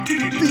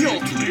the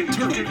ultimate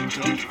tournament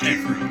of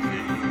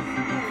everything.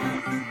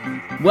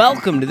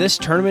 Welcome to this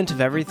Tournament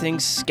of Everything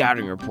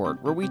Scouting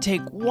Report, where we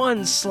take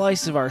one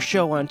slice of our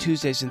show on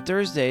Tuesdays and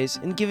Thursdays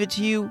and give it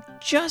to you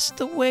just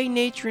the way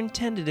nature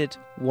intended it,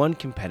 one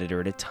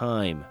competitor at a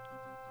time.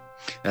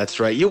 That's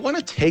right. You want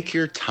to take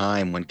your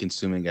time when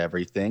consuming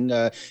everything.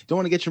 Don't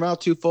want to get your mouth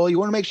too full. You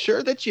want to make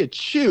sure that you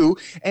chew.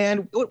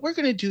 And what we're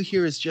going to do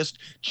here is just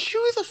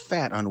chew the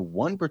fat on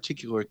one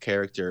particular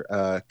character,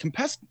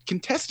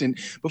 contestant,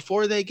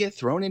 before they get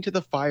thrown into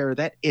the fire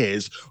that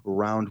is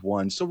round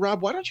one. So,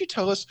 Rob, why don't you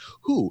tell us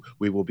who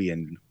we will be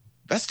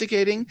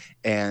investigating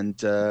and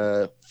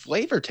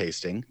flavor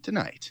tasting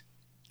tonight?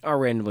 Our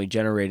randomly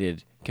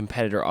generated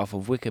competitor off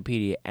of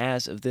Wikipedia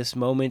as of this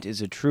moment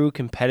is a true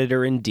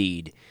competitor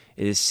indeed.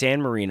 It is San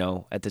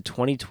Marino at the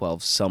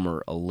 2012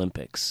 Summer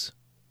Olympics.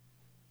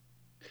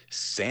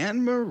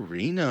 San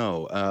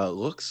Marino.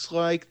 Looks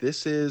like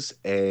this is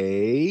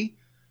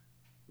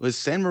Was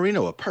San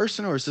Marino a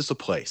person or is this a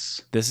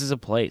place? This is a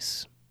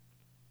place.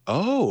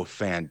 Oh,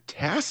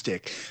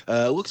 fantastic.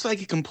 Looks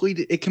like it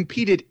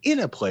competed in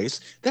a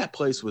place. That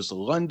place was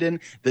London.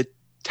 The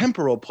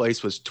temporal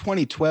place was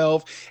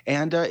 2012,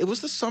 and it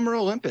was the Summer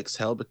Olympics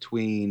held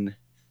between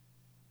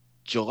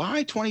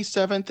July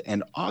 27th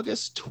and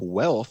August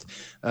 12th.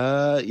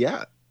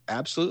 Yeah,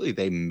 absolutely.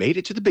 They made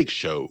it to the big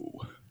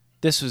show.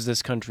 This was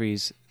this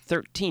country's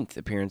 13th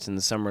appearance in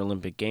the Summer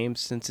Olympic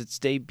Games since its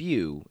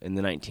debut in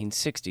the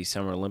 1960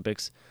 Summer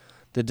Olympics.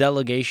 The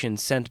delegation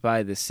sent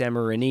by the San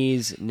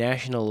Marinese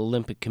National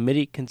Olympic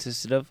Committee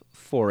consisted of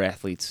 4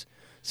 athletes: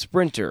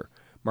 sprinter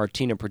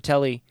Martina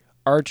Pretelli,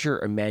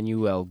 archer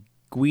Emanuele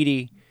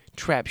Guidi,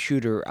 trap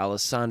shooter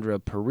Alessandra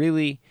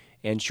Perilli,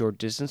 and short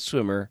distance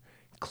swimmer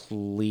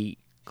Clelia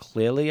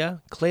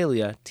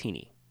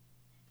Tini.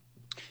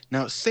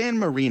 Now, San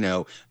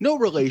Marino, no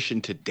relation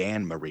to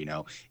Dan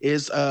Marino,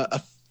 is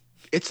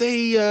it's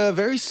a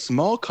very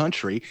small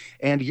country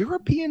and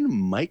European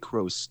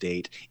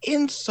microstate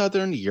in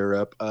southern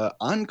Europe,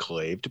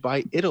 enclaved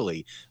by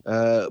Italy.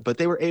 But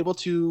they were able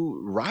to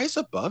rise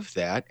above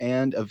that,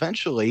 and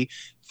eventually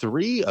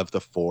 3 of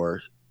the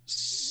 4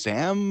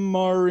 San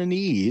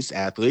Marinese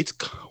athletes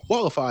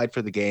qualified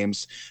for the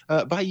games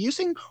by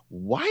using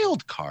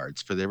wild cards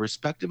for their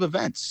respective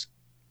events.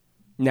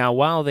 Now,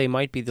 while they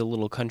might be the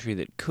little country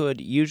that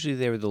could, usually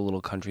they were the little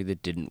country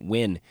that didn't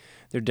win.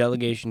 Their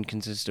delegation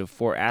consisted of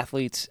 4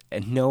 athletes,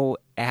 and no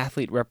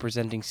athlete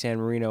representing San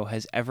Marino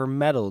has ever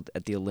medaled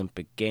at the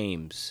Olympic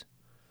Games.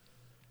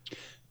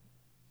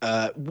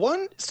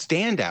 One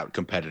standout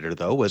competitor,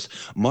 though, was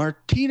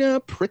Martina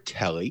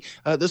Pretelli,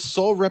 the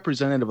sole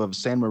representative of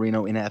San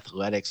Marino in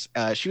athletics.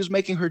 She was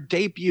making her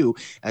debut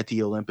at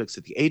the Olympics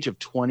at the age of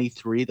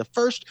 23, the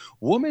first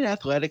woman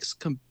athletics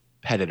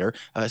competitor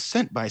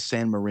sent by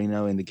San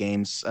Marino in the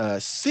games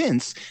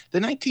since the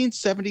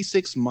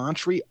 1976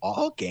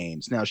 Montreal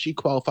Games. Now, she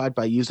qualified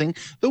by using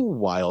the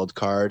wild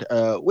card,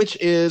 which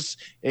is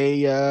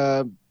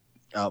a...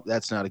 Oh,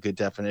 that's not a good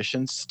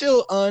definition.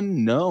 Still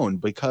unknown,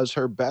 because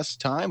her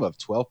best time of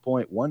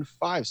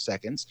 12.15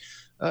 seconds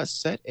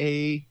set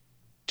a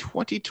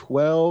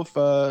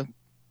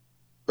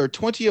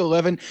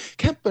 2011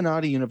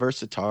 Campionato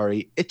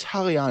Universitario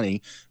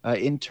Italiani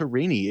in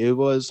Turini. It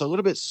was a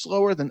little bit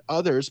slower than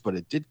others, but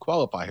it did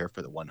qualify her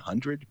for the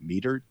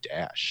 100-meter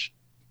dash.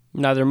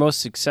 Now, their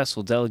most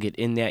successful delegate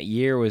in that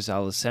year was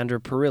Alessandra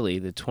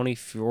Perilli, the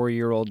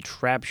 24-year-old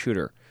trap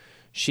shooter.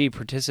 She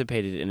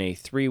participated in a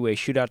 3-way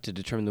shootout to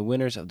determine the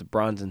winners of the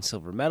bronze and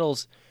silver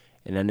medals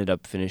and ended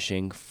up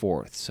finishing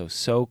 4th.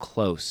 So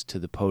close to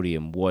the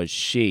podium was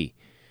she.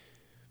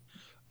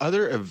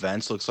 Other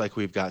events, looks like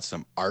we've got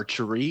some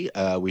archery.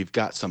 We've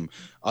got some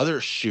other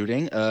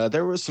shooting.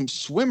 There was some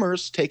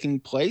swimmers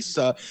taking place.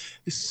 An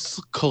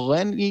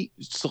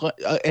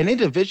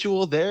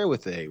individual there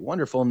with a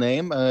wonderful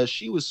name.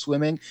 She was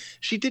swimming.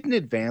 She didn't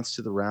advance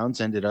to the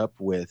rounds, ended up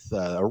with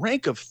a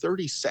rank of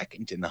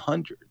 38th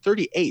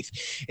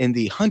in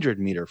the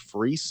 100-meter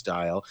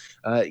freestyle.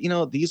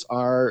 These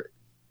are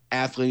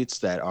athletes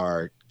that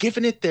are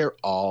giving it their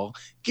all,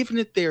 giving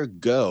it their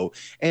go,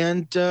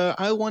 and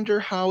I wonder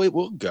how it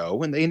will go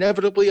when they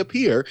inevitably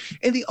appear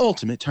in the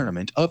ultimate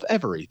tournament of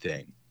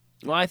everything.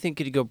 Well, I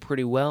think it'd go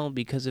pretty well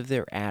because of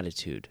their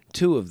attitude.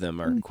 2 of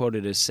them are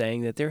quoted as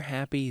saying that they're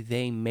happy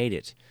they made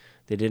it.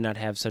 They did not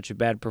have such a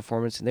bad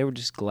performance, and they were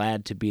just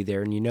glad to be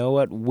there. And you know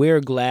what?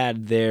 We're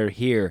glad they're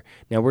here.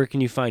 Now, where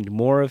can you find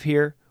more of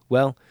here?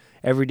 Well,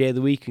 every day of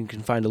the week, you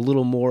can find a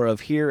little more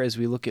of here as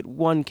we look at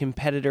one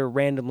competitor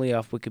randomly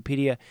off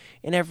Wikipedia.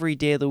 And every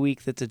day of the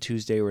week, that's a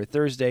Tuesday or a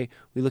Thursday,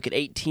 we look at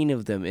 18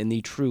 of them in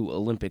the true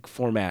Olympic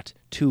format,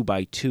 2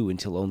 by 2,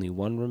 until only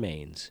one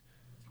remains.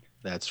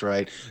 That's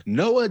right.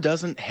 Noah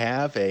doesn't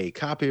have a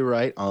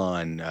copyright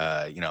on,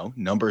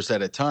 numbers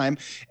at a time.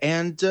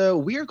 And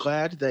we're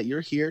glad that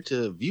you're here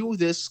to view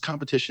this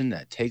competition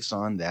that takes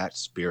on that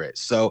spirit.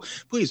 So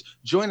please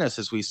join us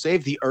as we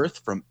save the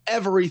earth from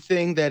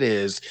everything that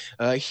is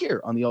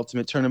here on the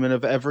Ultimate Tournament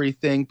of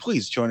Everything.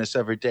 Please join us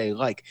every day.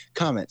 Like,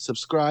 comment,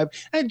 subscribe,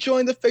 and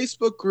join the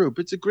Facebook group.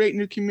 It's a great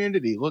new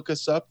community. Look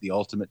us up, the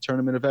Ultimate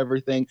Tournament of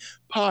Everything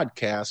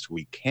podcast.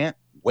 We can't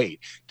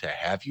wait to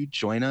have you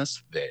join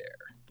us there.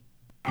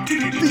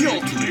 The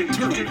ultimate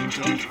tournament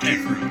of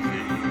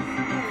everything.